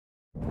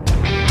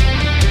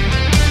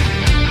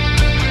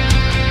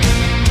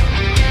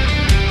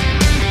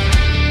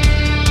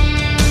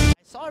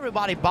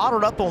everybody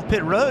bottled up on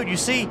pit road. You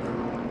see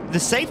the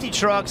safety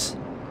trucks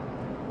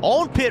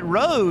on pit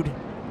road.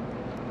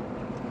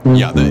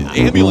 Yeah, the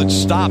ambulance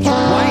stops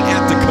right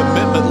at the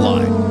commitment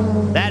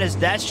line.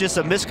 That's just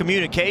a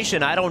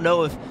miscommunication. I don't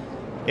know if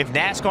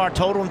NASCAR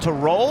told them to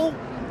roll,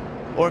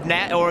 or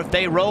if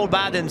they rolled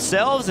by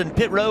themselves and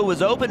pit road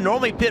was open.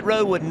 Normally pit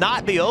road would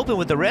not be open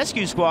with the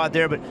rescue squad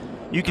there, but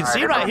you can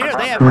see right here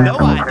they have no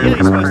idea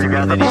he's supposed to be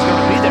there, that he's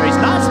going to be there. He's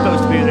not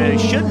supposed to be there.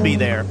 He shouldn't be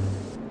there.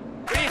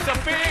 He's a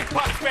big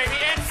punch, baby,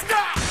 and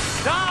stop!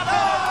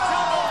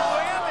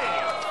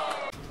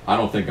 I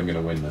don't think I'm going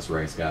to win this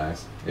race,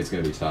 guys. It's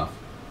going to be tough.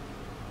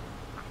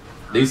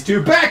 These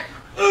two back!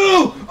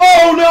 Ooh!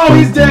 Oh no,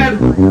 he's dead!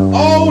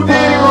 Oh,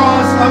 Danny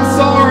Ross, I'm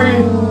sorry!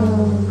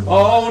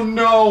 Oh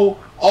no!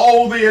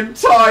 Oh, the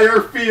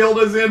entire field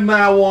is in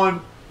that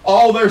one!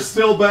 Oh, they're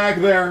still back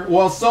there.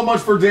 Well, so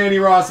much for Danny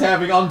Ross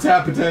having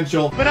untapped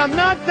potential. But I'm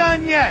not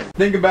done yet!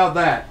 Think about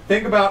that.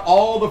 Think about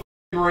all the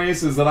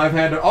races that I've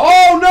had to—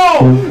 Oh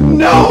no!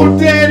 No,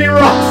 Danny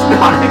Ross,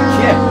 not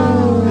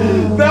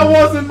again! That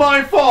wasn't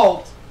my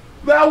fault!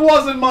 That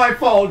wasn't my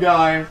fault,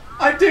 guys.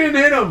 I didn't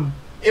hit him.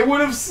 It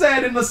would have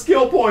said in the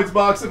skill points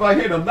box if I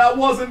hit him. That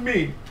wasn't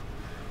me.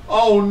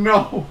 Oh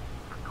no.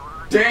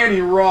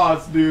 Danny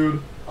Ross,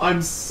 dude.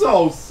 I'm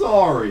so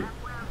sorry.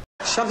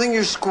 Something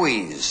you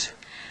squeeze.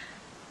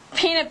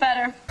 Peanut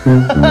butter.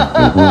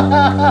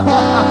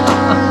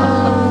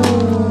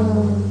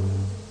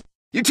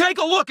 You take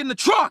a look in the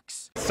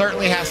trucks!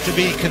 Certainly has to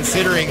be,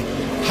 considering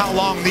how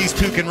long these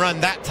two can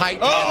run that tight.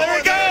 Oh, there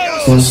he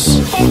goes!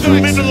 Both of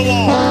them into the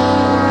wall!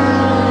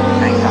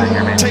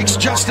 Takes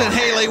Justin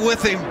Haley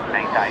with him.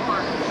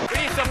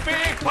 He's a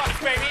big punch,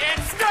 baby,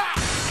 and stop!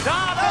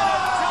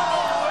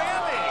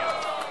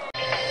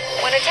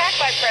 When attacked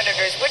by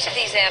predators, which of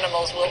these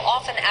animals will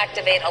often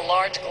activate a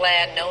large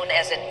gland known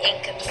as an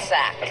ink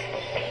sac?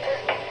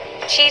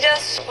 Cheetah,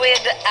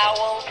 squid,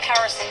 owl,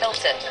 Paris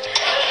Hilton.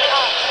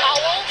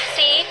 Owl,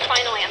 C,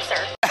 final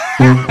answer.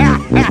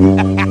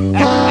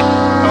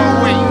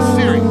 Oh, wait, you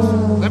serious?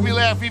 Let me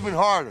laugh even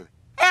harder.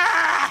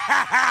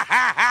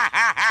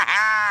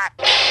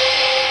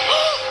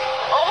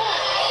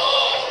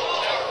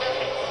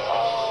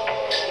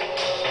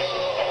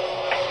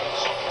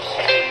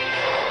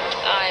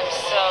 I'm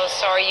so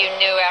sorry. You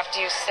knew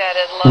after you said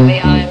it, Lovey.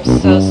 I'm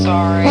so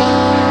sorry.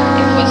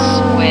 It was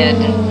squid.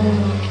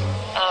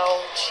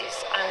 Oh,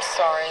 jeez. I'm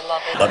sorry,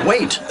 Lovey. But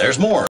wait, there's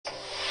more.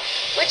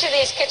 Which of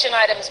these kitchen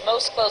items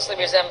most closely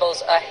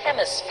resembles a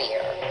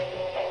hemisphere?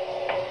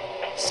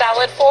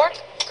 Salad fork,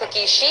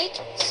 cookie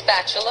sheet,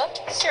 spatula,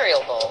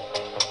 cereal bowl.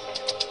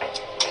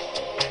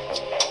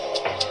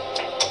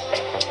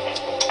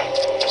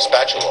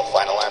 Spatula,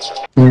 final answer.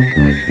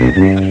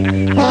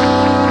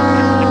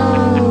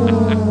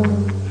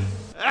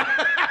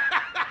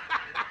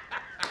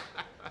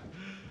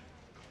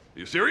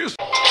 You serious?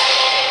 Oh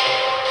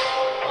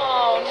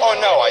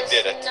no, I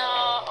did it. No.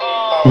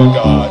 Oh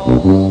God.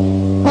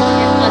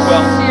 A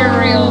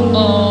cereal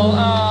bowl.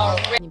 Oh.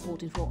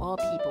 Important for all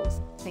peoples.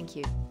 Thank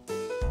you.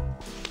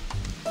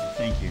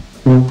 Thank you.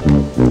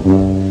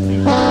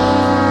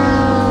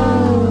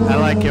 I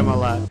like him a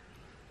lot.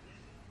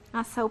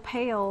 I'm so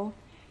pale.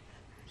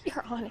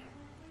 You're on it.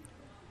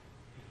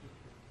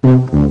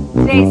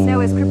 Today's snow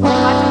is crippling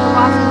much of the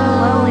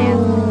Washington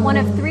lowlands. 1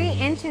 of 3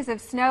 inches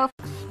of snow.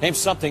 Name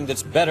something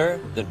that's better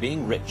than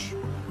being rich.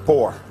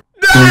 Poor.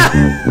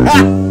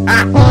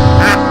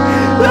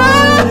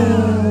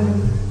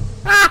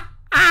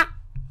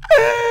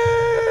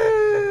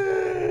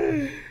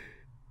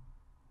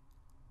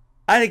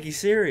 I think he's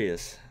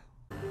serious.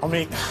 I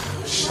mean,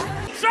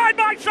 side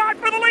by side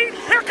for the lead.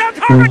 Here comes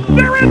Harvick.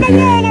 They're in the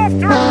wall off turn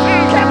 2.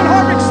 Kevin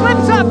Harvick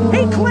slips up.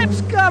 He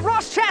clips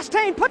Ross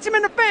Chastain, puts him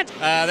in the fence.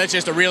 That's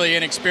just a really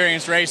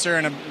inexperienced racer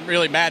and a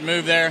really bad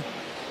move there.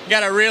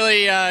 Got a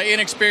really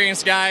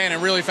inexperienced guy in a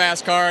really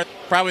fast car.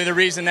 Probably the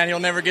reason that he'll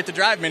never get to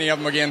drive many of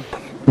them again.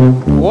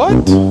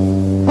 What?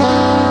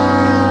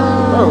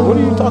 Bro, what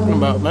are you talking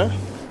about, man?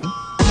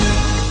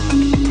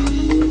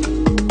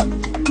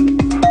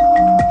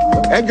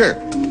 Edgar.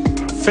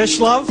 Fish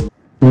love?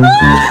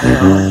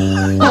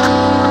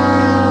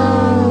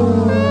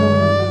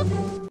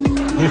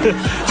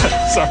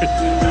 Sorry.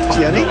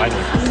 Jenny?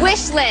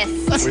 Wish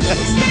list.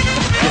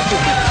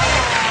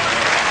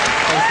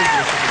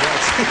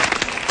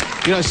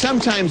 You know,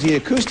 sometimes the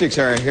acoustics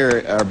are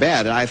here are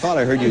bad, and I thought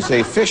I heard you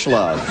say fish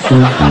love.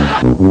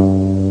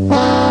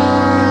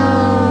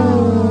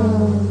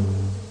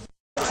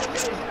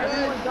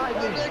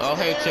 Oh,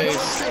 hey,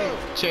 Chase.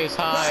 Chase,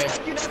 hi.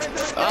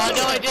 Oh,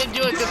 no, I didn't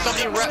do it because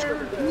somebody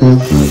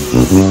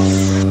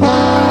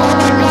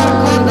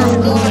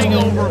flying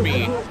over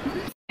me.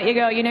 You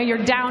go, you know, you're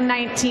down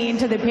 19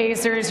 to the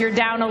Pacers, you're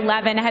down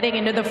 11 heading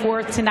into the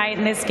 4th tonight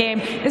in this game.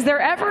 Is there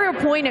ever a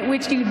point at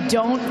which you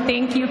don't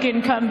think you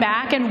can come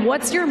back, and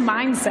what's your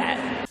mindset?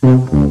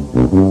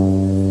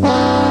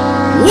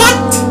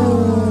 What?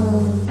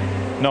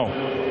 No.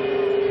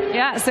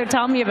 Yeah, so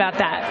tell me about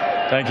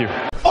that. Thank you.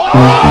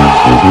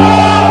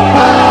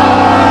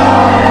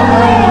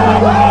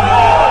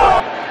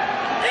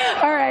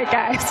 All right,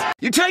 guys. Thanks.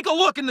 You take a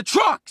look in the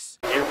trucks.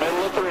 You're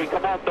middle of 3.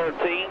 Come on,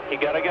 13. You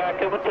got a guy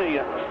coming to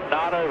you.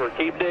 Not over.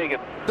 Keep digging.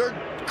 They're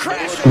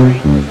crashing.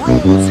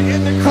 Rolls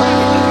in the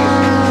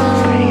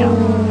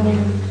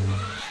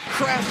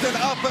Crafton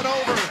up and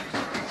over.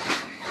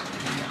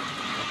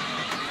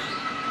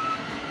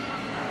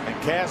 And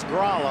Kaz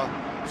Grala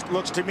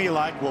looks to me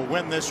like will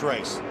win this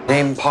race.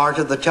 Name part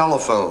of the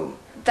telephone.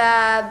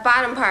 The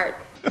bottom part.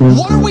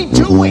 What are we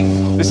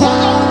doing? What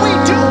are we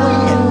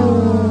doing?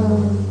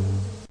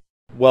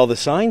 Well, the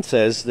sign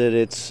says that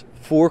it's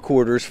 4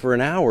 quarters for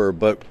an hour,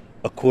 but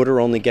a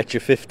quarter only gets you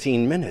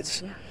 15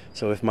 minutes. Yeah.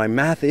 So if my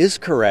math is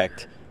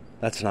correct,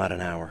 that's not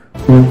an hour.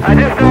 I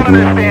just don't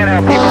understand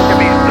how people can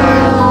be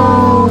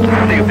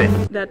so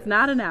stupid. That's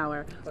not an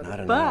hour. Not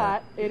an but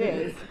hour. It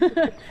is.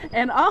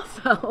 And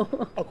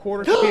also a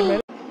quarter 15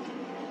 minutes.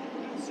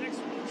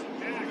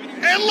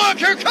 And look,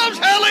 here comes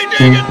Hallie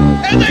Deegan,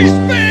 and they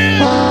spin!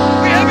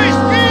 We have a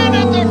spin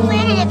at the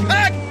front of the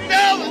pack.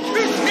 Now the 2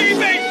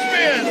 teammates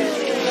spin.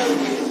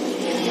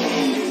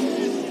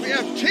 We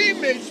have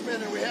teammates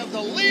spinning, we have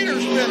the leader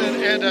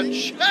spinning, and a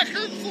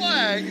checkered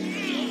flag.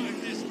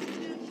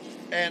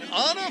 And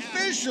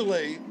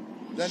unofficially,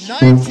 the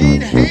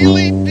 19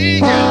 Hallie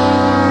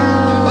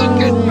Deegan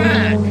took it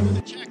back.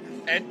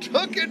 And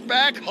took it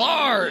back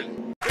hard.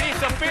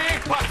 These are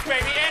big pucks,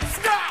 baby, and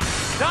stop!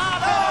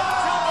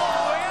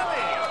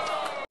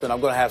 And I'm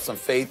going to have some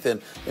faith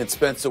in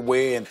Spencer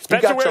Ware. And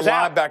Spencer you got your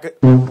Ware's linebacker.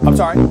 I'm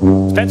sorry.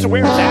 Spencer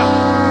Ware is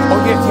out.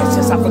 Oh,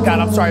 yes, I forgot.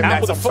 I'm sorry, Max.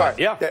 With a I'm foot,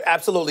 sorry. yeah.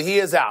 Absolutely, he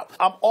is out.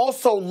 I'm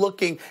also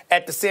looking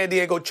at the San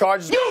Diego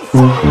Chargers.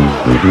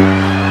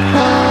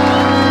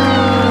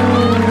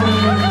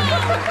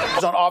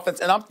 On offense,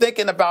 and I'm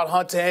thinking about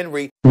Hunter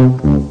Henry.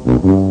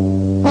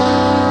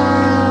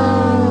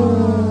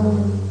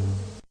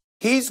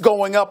 He's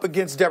going up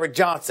against Derek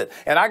Johnson,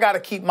 and I got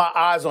to keep my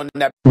eyes on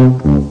that.